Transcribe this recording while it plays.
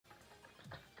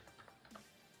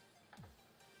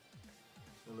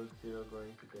looks you're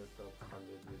going to get top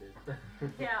 100 with it.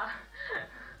 Yeah.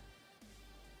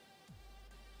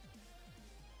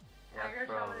 Yeah, Tiger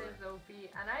probably. Shaman is OP,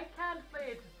 and I can't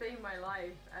play it to save my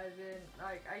life, as in,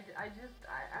 like, I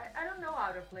don't know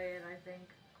how to play it, I think.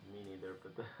 Me neither,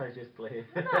 but I just play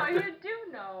it. No, you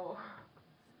do know.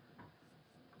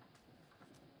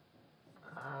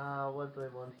 What do I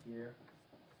want here?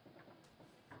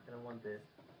 I don't want this.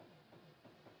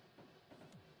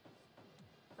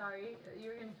 Sorry,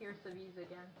 you're gonna hear Saviz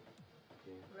again.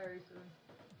 Okay, Very soon.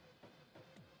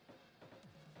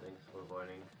 thanks for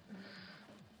warning.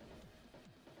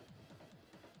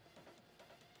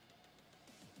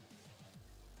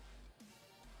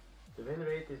 The win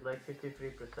rate is like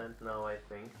 53% now, I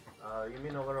think. You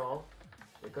mean overall?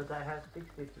 Because I have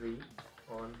 63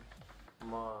 on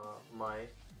my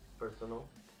personal,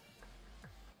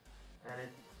 and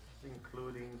it's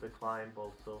including the climb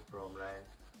also from rank.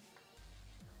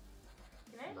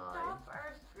 Can I stop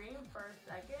our stream for a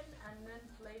second and then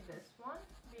play this one?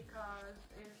 Because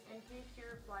in case you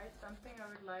replied something, I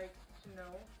would like to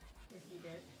know if you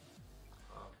did.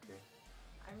 Okay.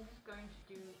 I'm just going to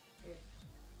do it.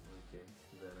 Okay,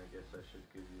 then I guess I should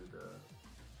give you the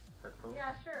headphones.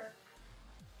 Yeah, sure.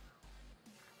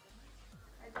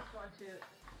 I just want to...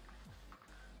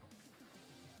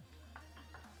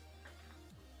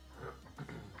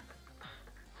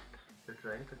 You're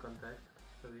trying to contact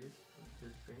Saviz on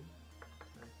his stream?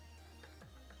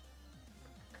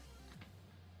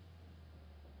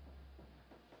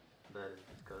 That is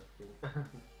disgusting.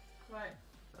 What?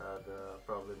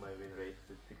 Probably my win rate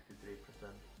is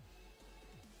 63%.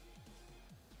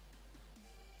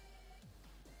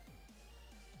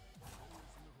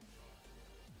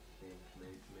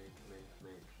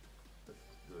 Make.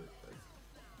 That's good. Like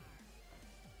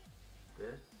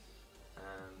this,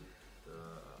 and do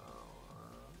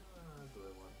I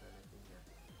want anything here?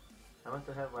 I want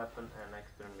to have weapon, and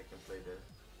next turn we can play this.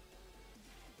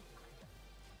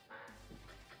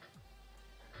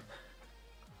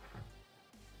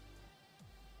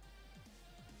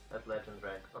 At legend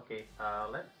rank. Okay,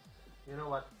 let's. You know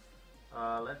what?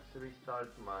 Let's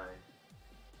restart my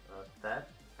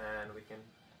stats, and we can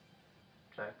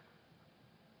check.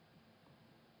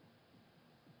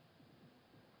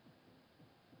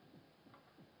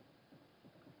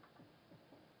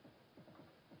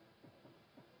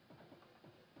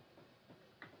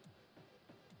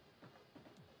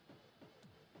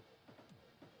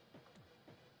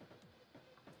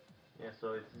 Yeah,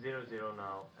 so it's 0-0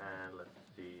 now, and let's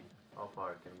see how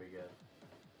far can we get.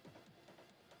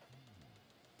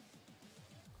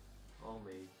 All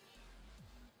mage.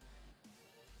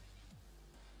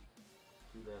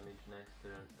 2 damage next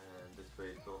turn, and this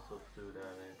way it's also 2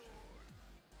 damage.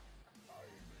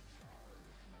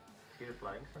 Is he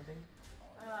replying something?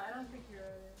 I don't think you're...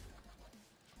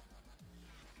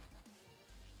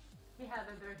 He had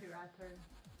a dirty rat turn.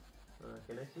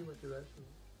 Can I see what you read?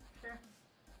 Sure.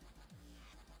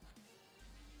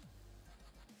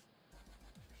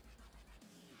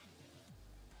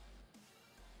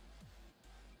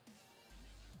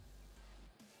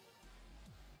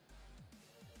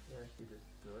 Yeah, I see this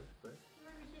note, but...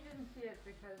 Maybe he didn't see it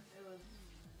because it was...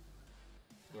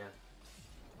 Yeah.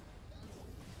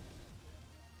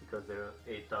 Because there are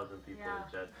 8,000 people in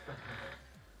chat.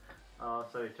 Oh,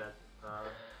 sorry chat.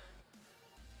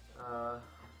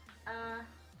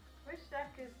 Which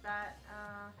deck is that?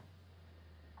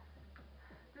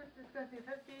 This is going to be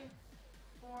 54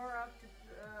 up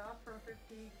from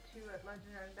 52 at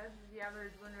Legendary. That is the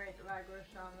average win rate of Aggro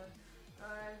Shaman.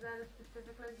 Is that a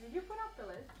specific list? Did you put up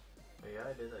the list? Yeah,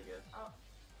 I did, I guess.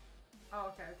 Oh,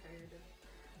 okay, you did.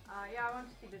 Yeah, I want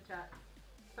to see the chat.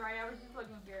 Sorry, I was just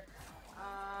looking here.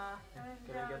 And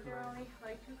there are only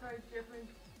like 2 cards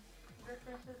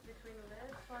differences between the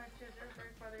lists. One or two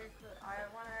different whether you could. I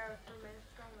want to have 2 minutes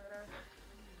from that.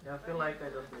 Yeah, I feel like I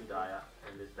don't need Aya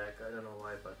in this deck. I don't know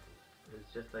why, but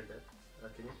it's just like that.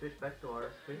 Can you switch back to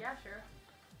our screen? Yeah, sure.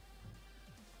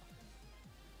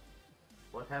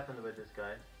 What happened with this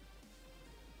guy?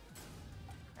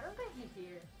 I don't think he's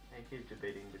here. I keep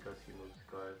debating because he moves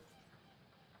cards.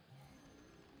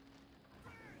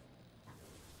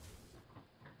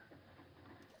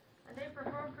 And they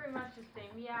perform pretty much the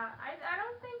same. Yeah, I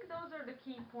don't think those are the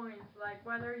key points, like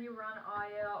whether you run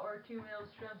Aya or 2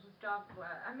 Maelstroms and stuff.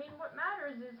 I mean, what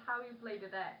matters is how you play the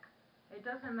deck. It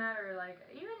doesn't matter, like,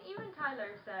 even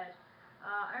Tyler said,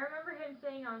 I remember him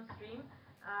saying on stream,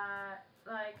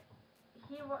 like,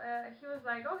 he was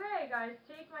like, okay guys,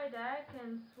 take my deck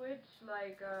and switch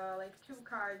like 2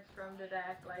 cards from the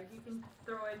deck, like you can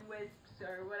throw in Wisps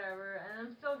or whatever, and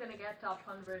I'm still gonna get top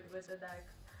 100 with the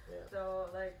decks. Yeah. So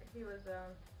like he was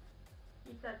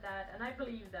he said that, and I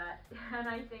believe that, and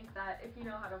I think that if you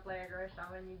know how to play aggro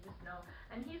shaman, you just know.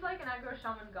 And he's like an aggro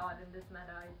shaman god in this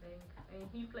meta, I think. I mean,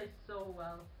 he plays so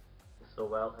well. So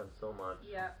well and so much.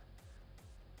 Yeah.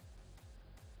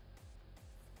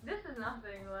 This is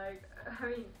nothing, like, I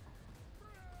mean...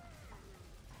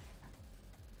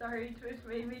 Sorry, Twitch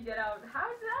made me get out. How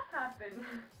did that happen?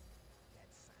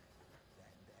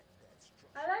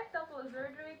 I like double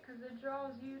surgery because it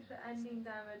draws you to ending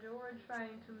damage or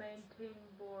trying to maintain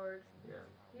board. Yeah.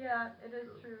 Yeah, it is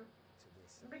true.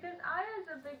 Because Aya is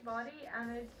a big body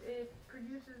and it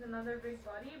produces another big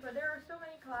body, but there are so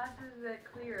many classes that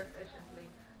clear efficiently.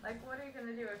 Like, what are you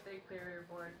gonna do if they clear your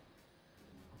board?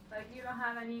 Like, you don't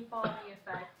have any falling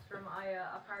effects from Aya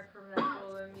apart from that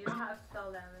golem. You don't have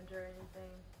spell damage or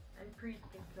anything. And priest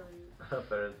can kill you.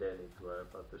 Apparently I need to learn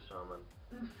about the shaman.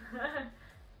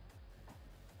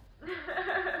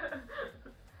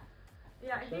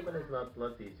 Yeah, Shaman is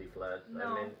not easy class.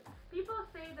 No. I mean, people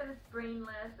say that it's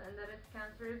brainless and that it's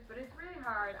cancerous, but it's really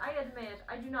hard. I admit,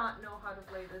 I do not know how to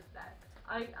play this deck.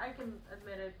 I can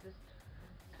admit it just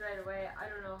straight away. I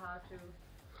don't know how to.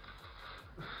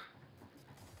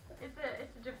 It's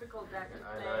a difficult deck to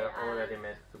play. I already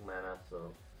missed 2 mana,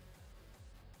 so...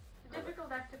 It's a difficult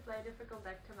deck to play, difficult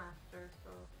deck to master,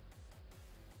 so...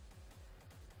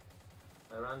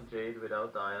 I run Jade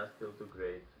without Aya, still too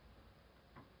great.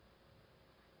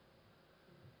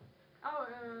 Oh,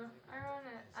 I run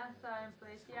it Asa in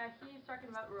place. Yeah, he's talking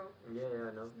about rope. Yeah,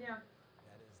 I know. Yeah.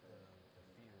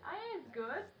 Aya is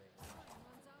good,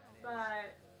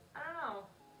 but I don't know.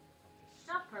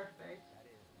 Not perfect.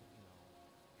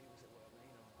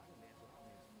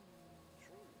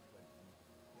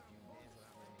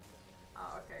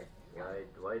 Oh, okay.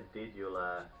 Why did you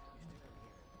laugh?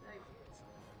 Like,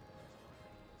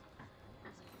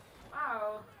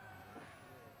 wow.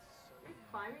 You're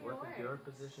climbing What away. is your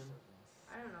position?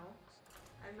 I don't know.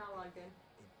 I'm not logged in.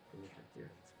 Can you check here?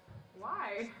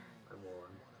 Why? I'm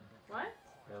on. What?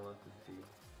 I want to see.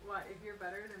 What, if you're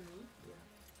better than me? Yeah.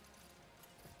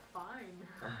 Fine.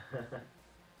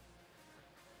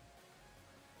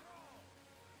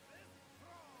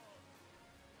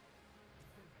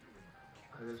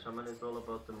 The shaman is all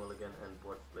about the mulligan and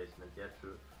board placement, yeah,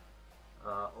 true.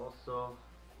 Also,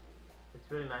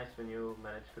 it's really nice when you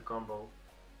manage to combo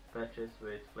patches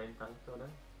with Flame Tongue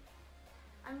Totem.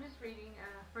 I'm just reading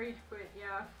Rage Quit,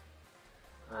 yeah.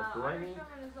 Do I Irish need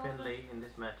Shaman is also- Finlay in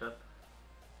this matchup?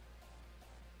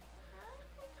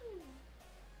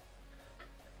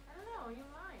 I don't know, you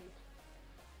might.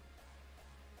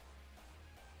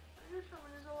 Irish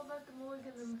Shaman is all about the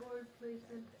mulligan and board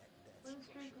placement. Win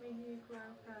streak, maybe a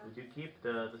ground pass. Would you keep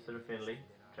the Sir Finlay,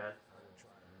 chat?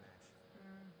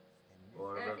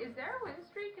 Or Is there a win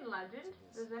streak in Legend?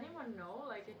 Does anyone know?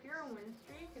 Like, if you're a win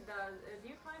streak, do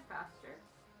you climb faster?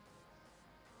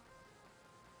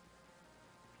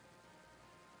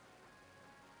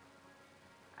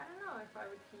 I don't know if I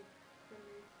would keep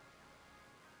Finlay.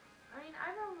 I mean,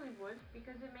 I probably would,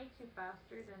 because it makes you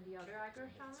faster than the other aggro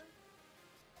shaman.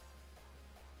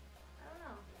 I don't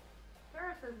know.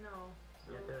 Sarah says no.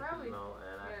 So yeah, there's probably no,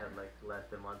 and I yeah. had like less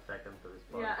than 1 second to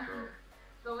respond. Yeah. So.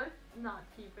 So let's not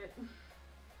keep it.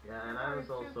 Yeah, and I I was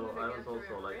was too also, good I was against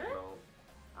also Rim. like, Really? no.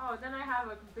 Oh, then I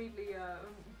have a completely Yeah,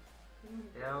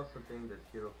 I also think that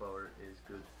hero power is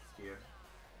good here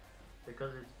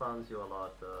because it spawns you a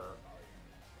lot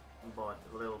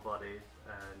little bodies,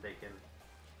 and they can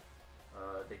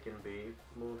be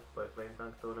moved by Flame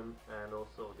Tank Totem, and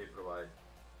also they provide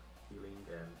healing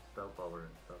and spell power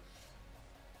and stuff.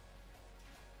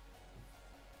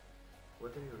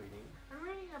 What are you reading? I'm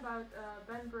reading about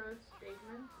Ben Brode's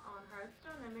statements on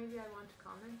Hearthstone, and maybe I want to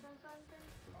comment on something.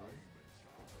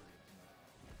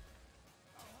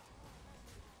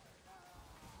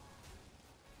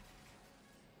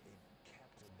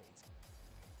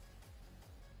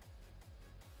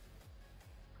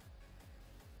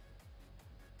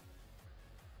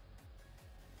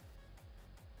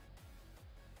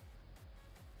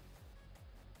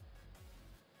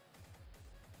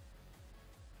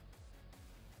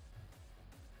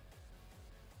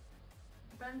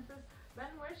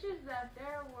 Ben wishes that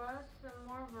there was some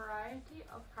more variety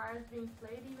of cards being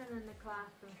played even in the class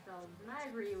themselves, and I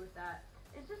agree with that.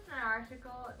 It's just an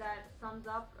article that sums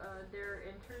up their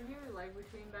interview, like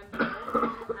between Ben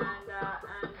Brode and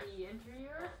the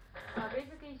interviewer.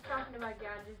 Basically, he's talking about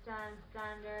Gadgetzan,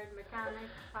 Standard,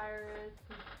 Mechanics, Pirates,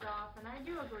 and stuff, and I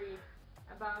do agree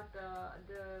about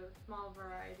the small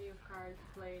variety of cards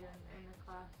played in the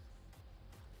class.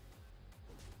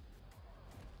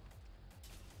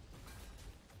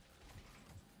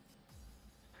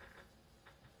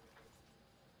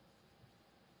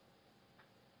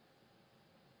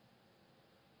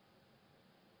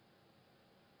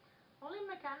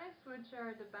 mechanics which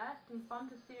are the best and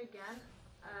fun to see again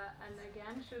and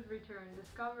again should return.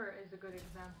 Discover is a good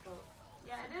example.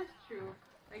 Yeah, it is true.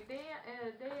 Like they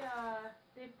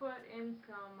put in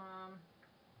some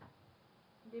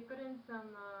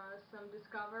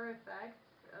Discover effects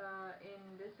in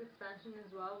this expansion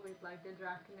as well with like the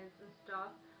Draconids and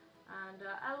stuff. And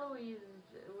Eloise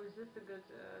was just a good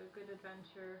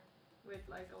adventure with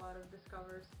like a lot of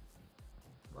discovers.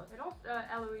 What? It also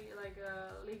Eloise, like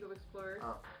League of Explorers.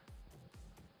 Oh.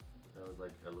 That was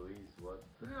like Eloise. What?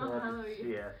 No, What did Eloise.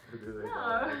 she have to do with No.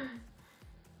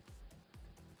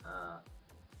 that?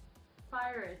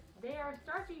 Pirates. They are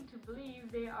starting to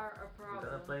believe they are a I'm problem.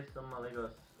 gonna play some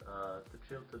Legos to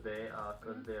chill today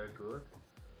because they're good.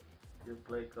 You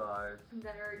play cards.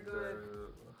 They're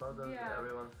good. How does Yeah.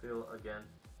 everyone feel again?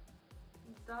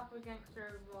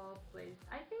 Doppelgangster Wall plays.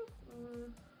 I think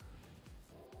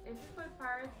if you put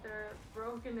pirates, they're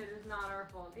broken. It is not our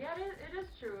fault. Yeah, it is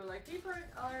true. Like people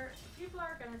are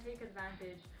gonna take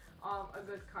advantage of a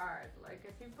good card. Like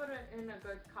if you put it in a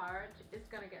good card, it's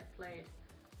gonna get played.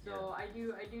 So Yeah.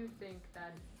 I do think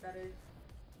that is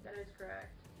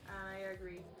correct. I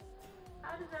agree.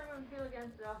 How does everyone feel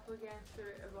against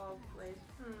Doppelgangster Evolved plays?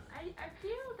 I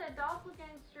feel that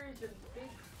Doppelgangster is a big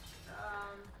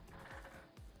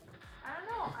I don't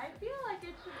know. I feel like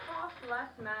it should cost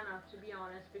less mana, to be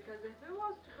honest, because if it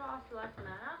was to cost less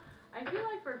mana, I feel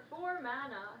like for 4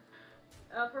 mana,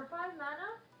 for 5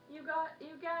 mana, you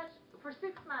get for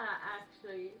 6 mana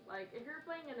actually. Like if you're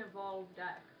playing an evolved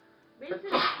deck,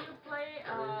 basically you play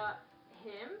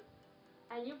him,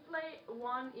 and you play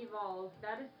 1 evolve.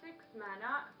 That is 6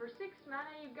 mana. For 6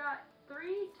 mana, you got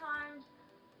 3 times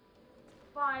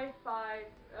 5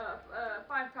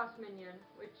 cost minion,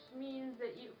 which means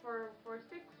that you for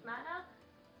 6 mana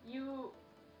you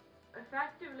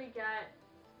effectively get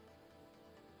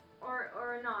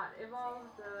or not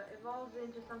evolves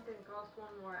into something that costs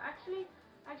 1 more. Actually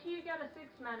you get a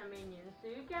 6 mana minion, so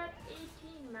you get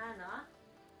 18 mana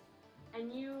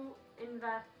and you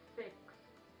invest 6,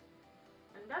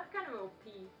 and that's kind of OP.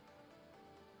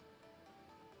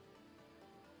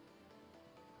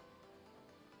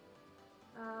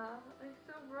 It's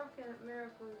so broken at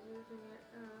Miracles using it.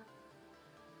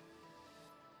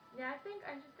 Yeah, I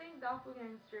just think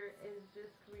Doppelgangster is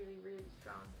just really, really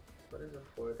strong. What is a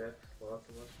 4-deck slot?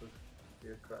 What would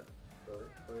you cut for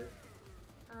it?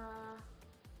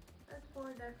 That's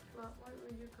 4 deck slot. What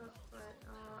would you cut for it?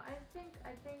 I think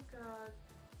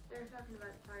they're talking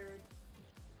about pirates.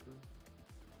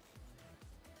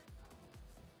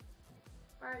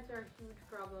 Pirates are a huge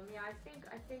problem. Yeah, I think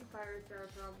pirates are a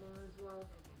problem as well.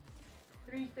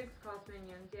 3/6 cost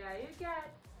minions. Yeah,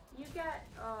 you get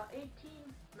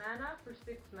 18 mana for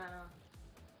 6 mana,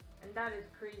 and that is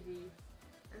crazy.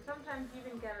 And sometimes you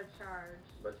even get a charge.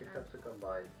 But you have to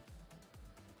combine.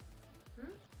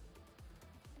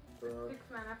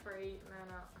 6 mana for 8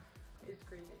 mana is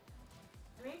crazy.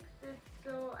 Makes it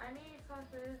so any class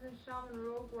that isn't Shaman,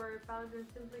 Rogue, Warrior, Paladin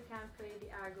simply can't play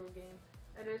the aggro game.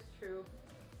 That is true.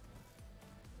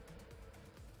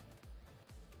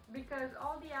 Because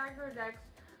all the aggro decks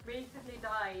basically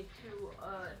die to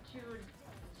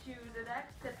the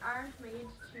decks that aren't made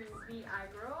to be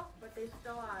aggro, but they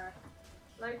still are.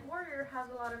 Like Warrior has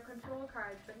a lot of control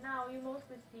cards, but now you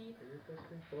mostly see the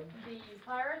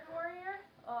Pirate Warrior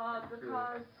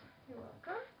because you're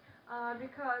welcome.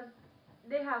 Because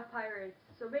they have pirates.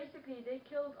 So basically they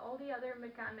killed all the other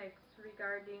mechanics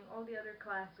regarding all the other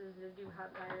classes that do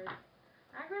have pirates.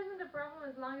 Aggro isn't a problem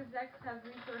as long as decks have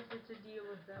resources to deal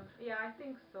with them. Yeah, I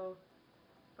think so.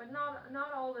 But not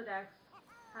all the decks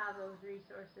have those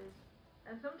resources.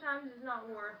 And sometimes it's not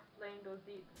worth playing those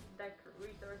deck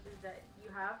resources that you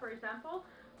have. For example,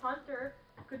 Hunter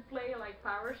could play like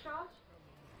Power Shot,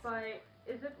 but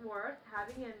is it worth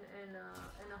having in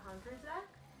a Hunter's deck?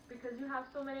 Because you have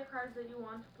so many cards that you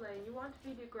want to play. You want to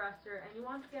be the aggressor and you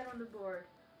want to get on the board.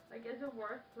 Like, is it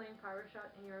worth playing Power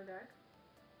Shot in your deck?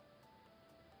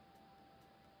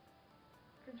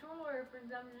 Control Warrior, for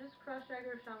example, just crush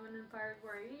aggro Shaman and Pirate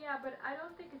Warrior. Yeah, but I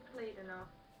don't think it's played enough.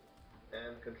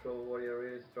 And Control Warrior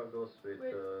really struggles with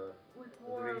Reno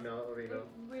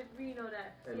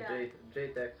decks. and yeah.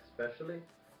 J decks especially.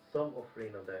 Some of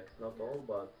Reno decks, not all,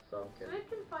 but some can. So it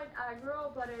can fight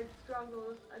aggro, but it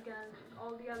struggles against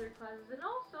all the other classes. And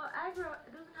also, aggro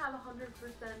doesn't have 100%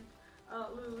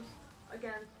 lose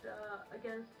against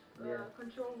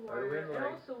Control Warrior. It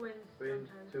also wins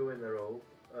sometimes. 2 in a row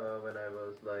when I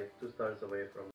was like 2 stars away from